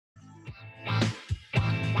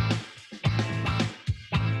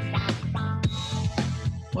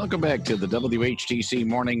Welcome back to the WHTC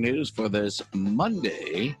Morning News for this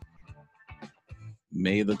Monday,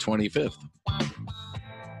 May the 25th.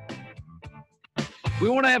 We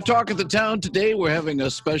want to have talk at the town today. We're having a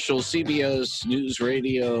special CBS News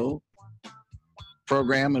Radio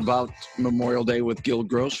program about Memorial Day with Gil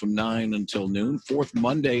Gross from 9 until noon. Fourth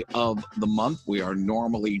Monday of the month. We are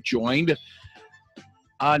normally joined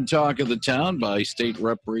on Talk of the Town by State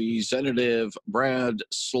Representative Brad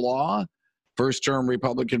Slagh, first-term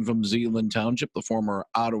Republican from R-Zeeland Township, the former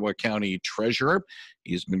Ottawa County Treasurer.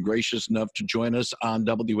 He's been gracious enough to join us on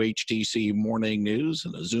WHTC Morning News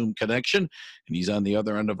and a Zoom connection, and he's on the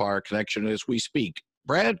other end of our connection as we speak.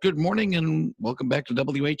 Brad, good morning, and welcome back to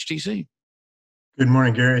WHTC. Good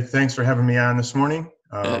morning, Gary. Thanks for having me on this morning.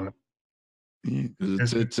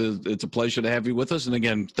 It's a pleasure to have you with us. And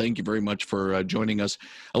again, thank you very much for joining us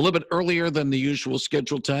a little bit earlier than the usual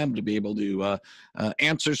scheduled time to be able to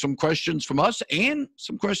answer some questions from us and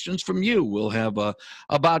some questions from you. We'll have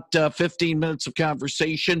about 15 minutes of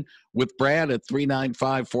conversation with Brad at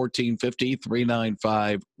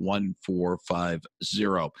 395-1450,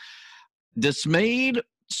 395-1450. Dismayed,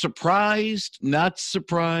 surprised, not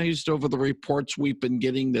surprised over the reports we've been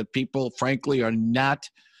getting that people, frankly, are not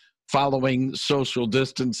following social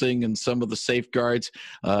distancing and some of the safeguards,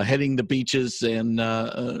 heading to beaches, and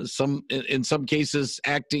in some cases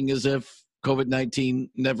acting as if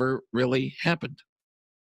COVID-19 never really happened.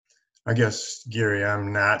 I guess, Gary,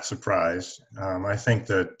 I'm not surprised. I think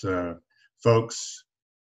that folks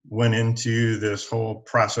went into this whole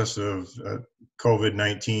process of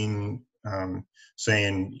COVID-19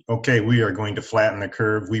 saying, okay, we are going to flatten the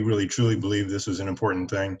curve. We really, truly believe this is an important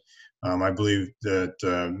thing. I believe that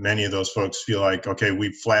many of those folks feel like, okay,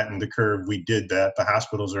 we've flattened the curve. We did that. The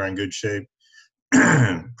hospitals are in good shape.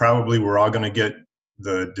 Probably we're all going to get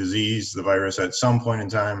the disease, the virus at some point in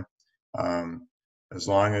time. As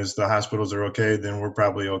long as the hospitals are okay, then we're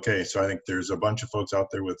probably okay. So I think there's a bunch of folks out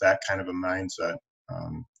there with that kind of a mindset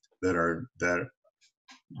that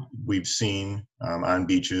we've seen on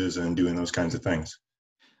beaches and doing those kinds of things.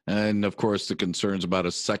 And of course, the concerns about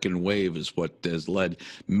a second wave is what has led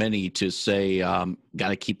many to say, got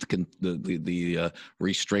to keep the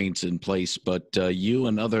restraints in place. But you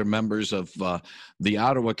and other members of the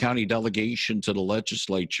Ottawa County delegation to the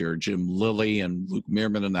legislature, Jim Lilly and Luke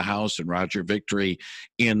Meerman in the House and Roger Victory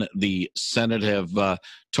in the Senate, have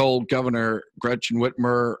told Governor Gretchen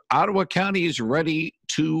Whitmer Ottawa County is ready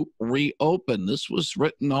to reopen. This was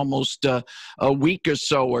written almost a week or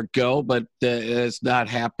so ago, but it has not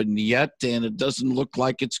happened yet, and it doesn't look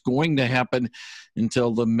like it's going to happen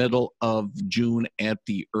until the middle of June at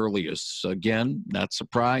the earliest. Again, not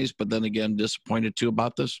surprised, but then again, disappointed too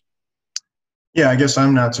about this. Yeah, I guess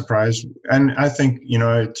I'm not surprised. And I think,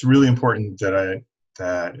 it's really important that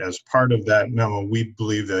as part of that memo, we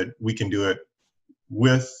believe that we can do it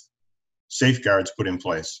with safeguards put in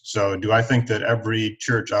place. So do I think that every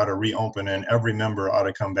church ought to reopen and every member ought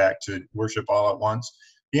to come back to worship all at once?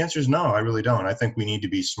 The answer is no, I really don't. I think we need to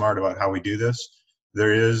be smart about how we do this.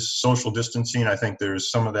 There is social distancing. I think there's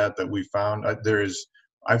some of that we found.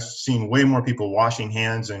 I've seen way more people washing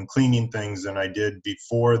hands and cleaning things than I did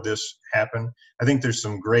before this happened. I think there's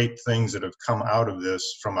some great things that have come out of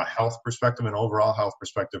this from a health perspective and overall health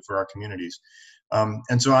perspective for our communities.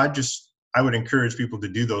 And so I would encourage people to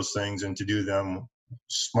do those things and to do them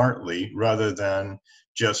smartly rather than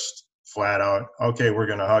just flat out, okay, we're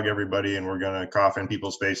going to hug everybody and we're going to cough in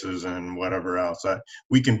people's faces and whatever else.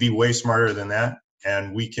 We can be way smarter than that,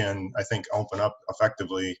 and we can, I think, open up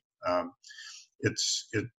effectively.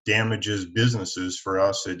 It damages businesses for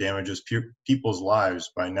us. It damages people's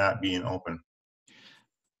lives by not being open.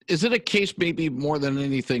 Is it a case maybe more than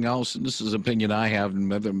anything else, and this is an opinion I have, and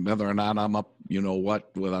whether or not I'm up,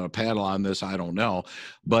 without a paddle on this, I don't know.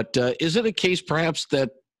 But is it a case perhaps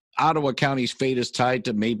that Ottawa County's fate is tied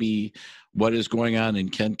to maybe what is going on in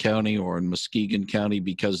Kent County or in Muskegon County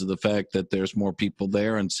because of the fact that there's more people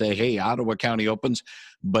there, and say, hey, Ottawa County opens,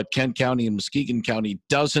 but Kent County and Muskegon County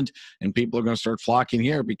doesn't, and people are going to start flocking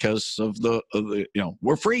here because of the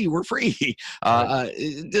we're free. Right.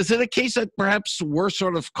 Is it a case that perhaps we're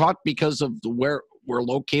sort of caught because of where we're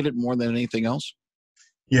located more than anything else?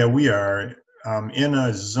 Yeah, we are in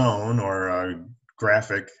a zone or a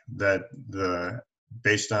graphic that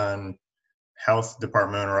based on health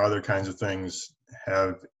department or other kinds of things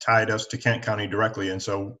have tied us to Kent County directly. And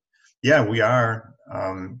so, yeah, we are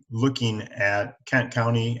looking at Kent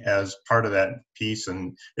County as part of that piece,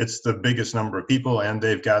 and it's the biggest number of people, and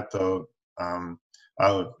they've got a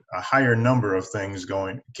higher number of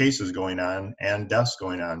cases going on and deaths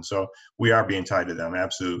going on. So we are being tied to them,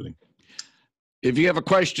 absolutely. If you have a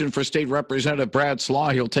question for State Representative Brad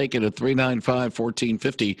Slagh, he'll take it at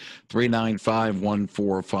 395-1450,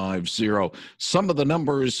 395-1450. Some of the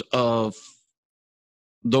numbers of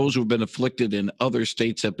those who've been afflicted in other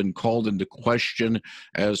states have been called into question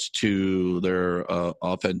as to their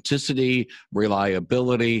authenticity,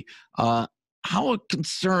 reliability. How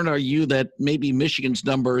concerned are you that maybe Michigan's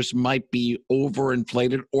numbers might be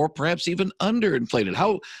overinflated or perhaps even underinflated?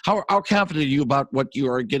 How confident are you about what you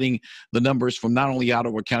are getting the numbers from not only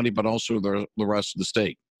Ottawa County but also the rest of the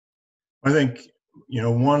state? I think,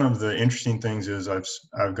 one of the interesting things is I've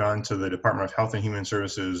gone to the Department of Health and Human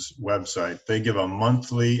Services website. They give a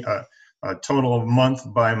monthly, a total of month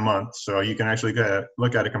by month, so you can actually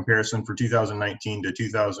look at a comparison for 2019 to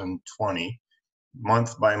 2020,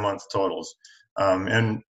 month by month totals,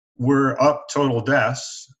 and we're up total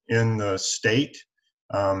deaths in the state,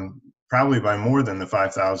 probably by more than the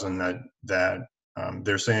 5,000 that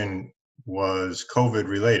they're saying was COVID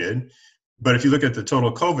related. But if you look at the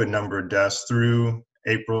total COVID number of deaths through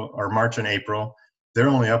April or March and April, they're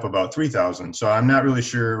only up about 3,000. So I'm not really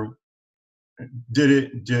sure,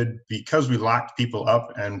 did because we locked people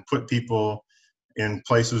up and put people in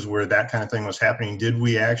places where that kind of thing was happening, did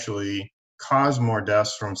we actually cause more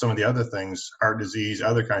deaths from some of the other things, heart disease,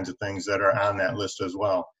 other kinds of things that are on that list as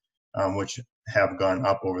well, which have gone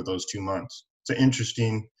up over those 2 months. It's an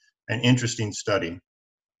interesting study.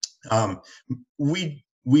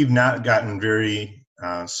 We've not gotten very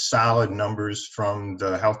solid numbers from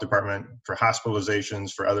the health department for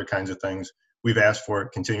hospitalizations, for other kinds of things. We've asked for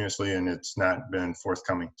it continuously, and it's not been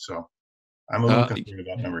forthcoming. So I'm a little concerned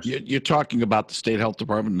about numbers. You're talking about the state health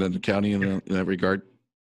department and the county in that regard?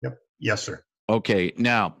 Yep. Yes, sir. Okay.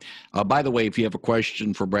 Now, by the way, if you have a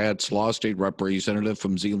question for Brad Slagh, State Representative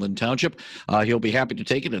from R-Zeeland Township, he'll be happy to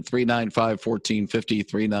take it at 395-1450,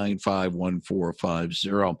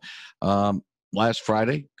 395-1450. Last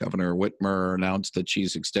Friday, Governor Whitmer announced that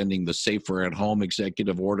she's extending the Safer at Home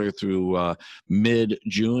executive order through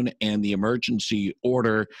mid-June, and the emergency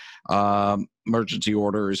orders, I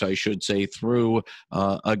should say, through,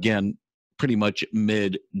 again, pretty much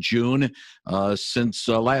mid-June. Since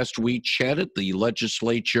last we chatted, the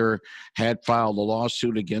legislature had filed a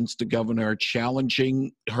lawsuit against the governor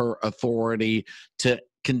challenging her authority to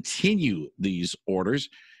continue these orders.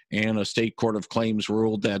 And a state court of claims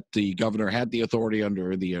ruled that the governor had the authority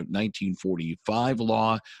under the 1945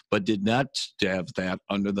 law, but did not have that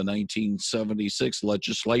under the 1976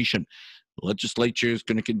 legislation. The legislature is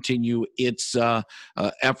going to continue its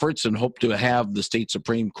efforts and hope to have the state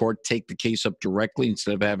Supreme Court take the case up directly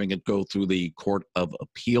instead of having it go through the Court of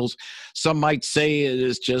Appeals. Some might say it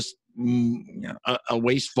is just a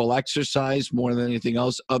wasteful exercise more than anything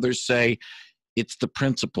else. Others say it's the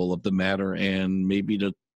principle of the matter and maybe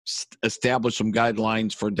to establish some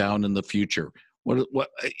guidelines for down in the future.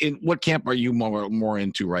 What camp are you more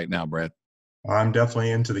into right now, Brad? I'm definitely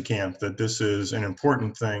into the camp that this is an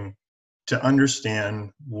important thing to understand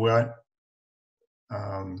what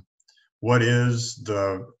is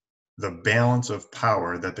the balance of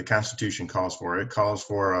power that the Constitution calls for. It calls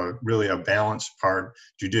for really a balanced part,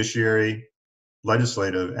 judiciary,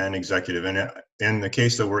 legislative, and executive. And in the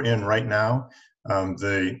case that we're in right now,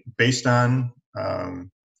 based on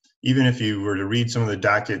even if you were to read some of the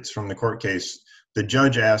dockets from the court case, the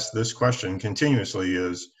judge asked this question continuously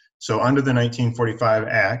is, so under the 1945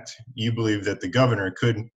 Act, you believe that the governor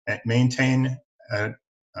could maintain an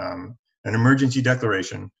emergency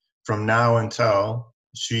declaration from now until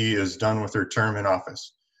she is done with her term in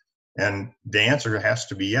office? And the answer has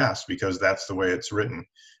to be yes, because that's the way it's written.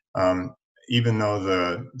 Even though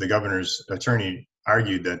the governor's attorney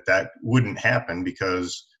argued that that wouldn't happen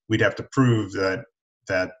because we'd have to prove that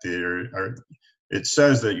it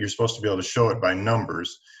says that you're supposed to be able to show it by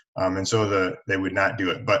numbers, and so they would not do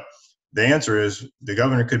it. But the answer is the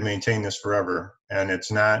governor could maintain this forever, and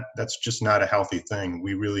that's just not a healthy thing.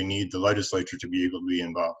 We really need the legislature to be able to be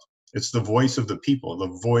involved. It's the voice of the people.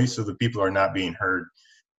 The voice of the people are not being heard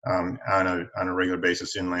on a regular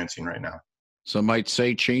basis in Lansing right now. Some might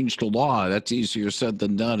say change the law. That's easier said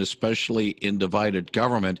than done, especially in divided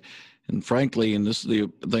government. And frankly, and this is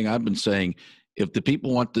the thing I've been saying, if the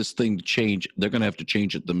people want this thing to change, they're going to have to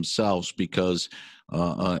change it themselves, because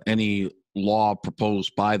any law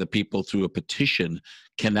proposed by the people through a petition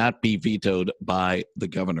cannot be vetoed by the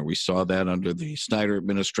governor. We saw that under the Snyder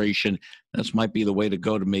administration. This might be the way to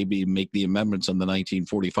go to maybe make the amendments on the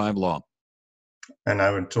 1945 law. And I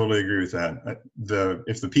would totally agree with that.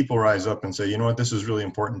 If the people rise up and say, you know what, this is really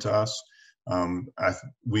important to us,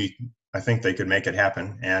 I think they could make it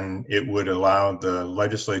happen, and it would allow the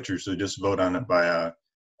legislatures to just vote on it by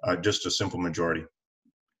just a simple majority.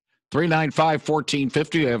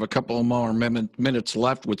 395-1450. I have a couple more minutes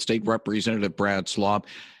left with State Representative Brad Slagh.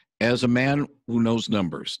 As a man who knows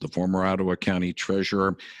numbers, the former Ottawa County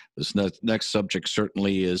Treasurer, this next subject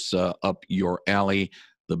certainly is up your alley.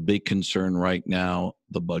 The big concern right now,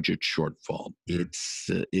 the budget shortfall. It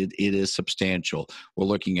is substantial. We're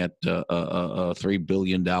looking at $3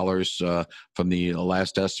 billion from the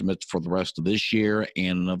last estimates for the rest of this year,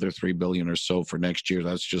 and another $3 billion or so for next year.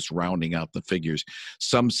 That's just rounding out the figures.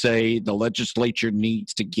 Some say the legislature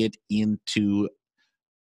needs to get into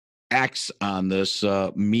acts on this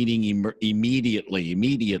meeting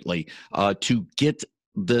immediately to get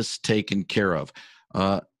this taken care of.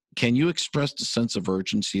 Can you express the sense of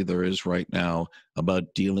urgency there is right now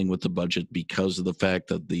about dealing with the budget because of the fact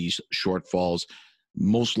that these shortfalls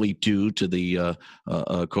mostly due to the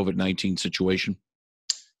COVID-19 situation?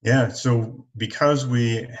 Yeah, so because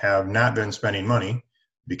we have not been spending money,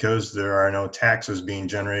 because there are no taxes being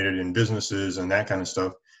generated in businesses and that kind of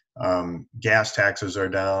stuff, gas taxes are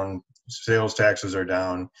down, sales taxes are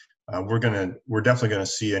down. We're definitely going to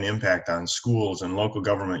see an impact on schools and local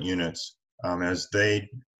government units as they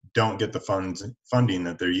don't get the funding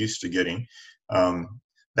that they're used to getting.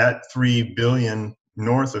 That $3 billion,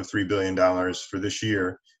 north of $3 billion for this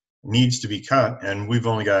year, needs to be cut, and we've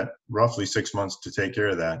only got roughly 6 months to take care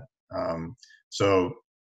of that. So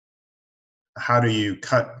how do you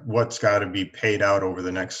cut what's got to be paid out over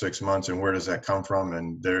the next 6 months, and where does that come from?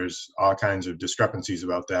 And there's all kinds of discrepancies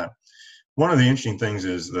about that. One of the interesting things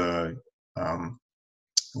is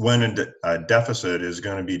when a deficit is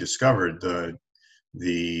going to be discovered,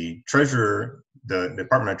 the treasurer, the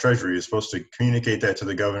Department of Treasury, is supposed to communicate that to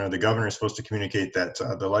the governor. The governor is supposed to communicate that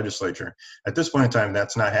to the legislature. At this point in time,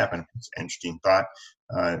 that's not happening. It's an interesting thought.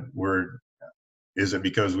 Is it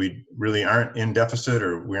because we really aren't in deficit,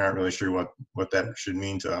 or we aren't really sure what that should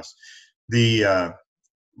mean to us? The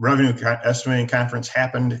revenue estimating conference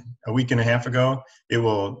happened a week and a half ago.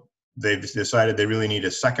 They've decided they really need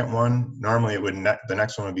a second one. Normally the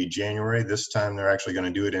next one would be January. This time they're actually going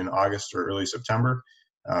to do it in August or early September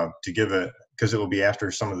because it will be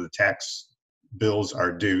after some of the tax bills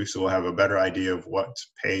are due. So we'll have a better idea of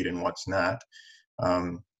what's paid and what's not.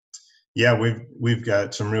 Yeah, we've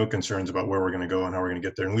got some real concerns about where we're going to go and how we're going to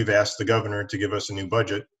get there. And we've asked the governor to give us a new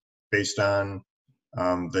budget based on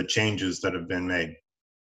the changes that have been made.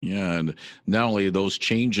 Yeah, and not only those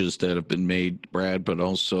changes that have been made, Brad, but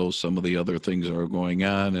also some of the other things that are going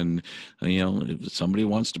on. And, if somebody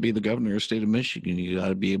wants to be the governor of the state of Michigan, you got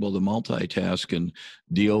to be able to multitask and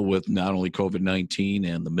deal with not only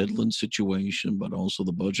COVID-19 and the Midland situation, but also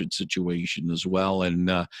the budget situation as well.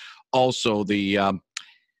 And also the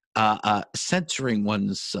censoring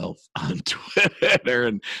oneself on Twitter,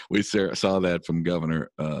 and we saw that from Governor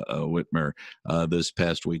Whitmer this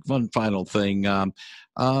past week. One final thing,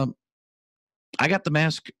 I got the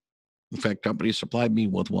mask. In fact, company supplied me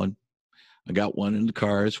with one. I got one in the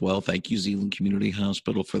car as well. Thank you, Zeeland Community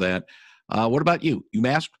Hospital, for that. What about you? You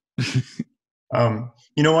masked? You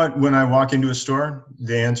know what? When I walk into a store,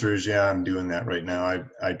 the answer is yeah, I'm doing that right now.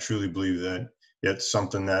 I truly believe that it's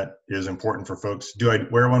something that is important for folks. Do I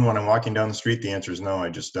wear one when I'm walking down the street? The answer is no, I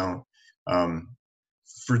just don't.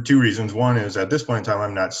 For two reasons. One is at this point in time,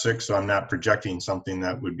 I'm not sick, so I'm not projecting something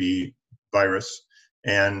that would be virus.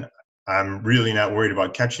 And I'm really not worried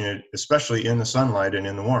about catching it, especially in the sunlight and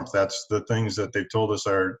in the warmth. That's the things that they've told us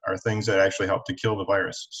are things that actually help to kill the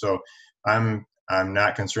virus. So I'm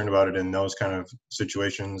not concerned about it in those kind of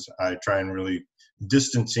situations. I try and really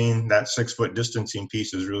distancing, that 6 foot distancing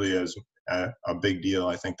piece is really a big deal.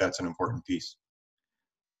 I think that's an important piece.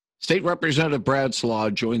 State Representative Brad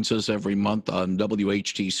Slagh joins us every month on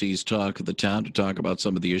WHTC's Talk of the Town to talk about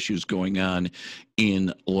some of the issues going on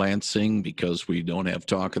in Lansing, because we don't have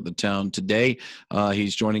Talk of the Town today.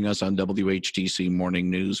 He's joining us on WHTC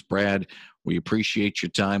Morning News. Brad, we appreciate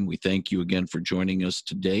your time. We thank you again for joining us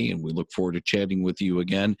today, and we look forward to chatting with you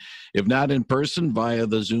again, if not in person, via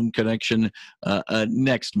the Zoom connection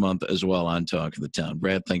next month as well on Talk of the Town.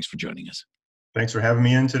 Brad, thanks for joining us. Thanks for having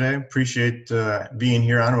me in today. Appreciate being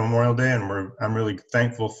here on Memorial Day, and I'm really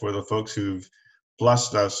thankful for the folks who've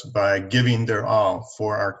blessed us by giving their all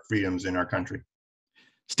for our freedoms in our country.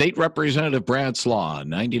 State Representative Brad Slagh,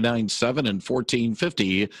 99.7 and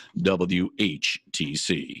 1450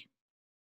 WHTC.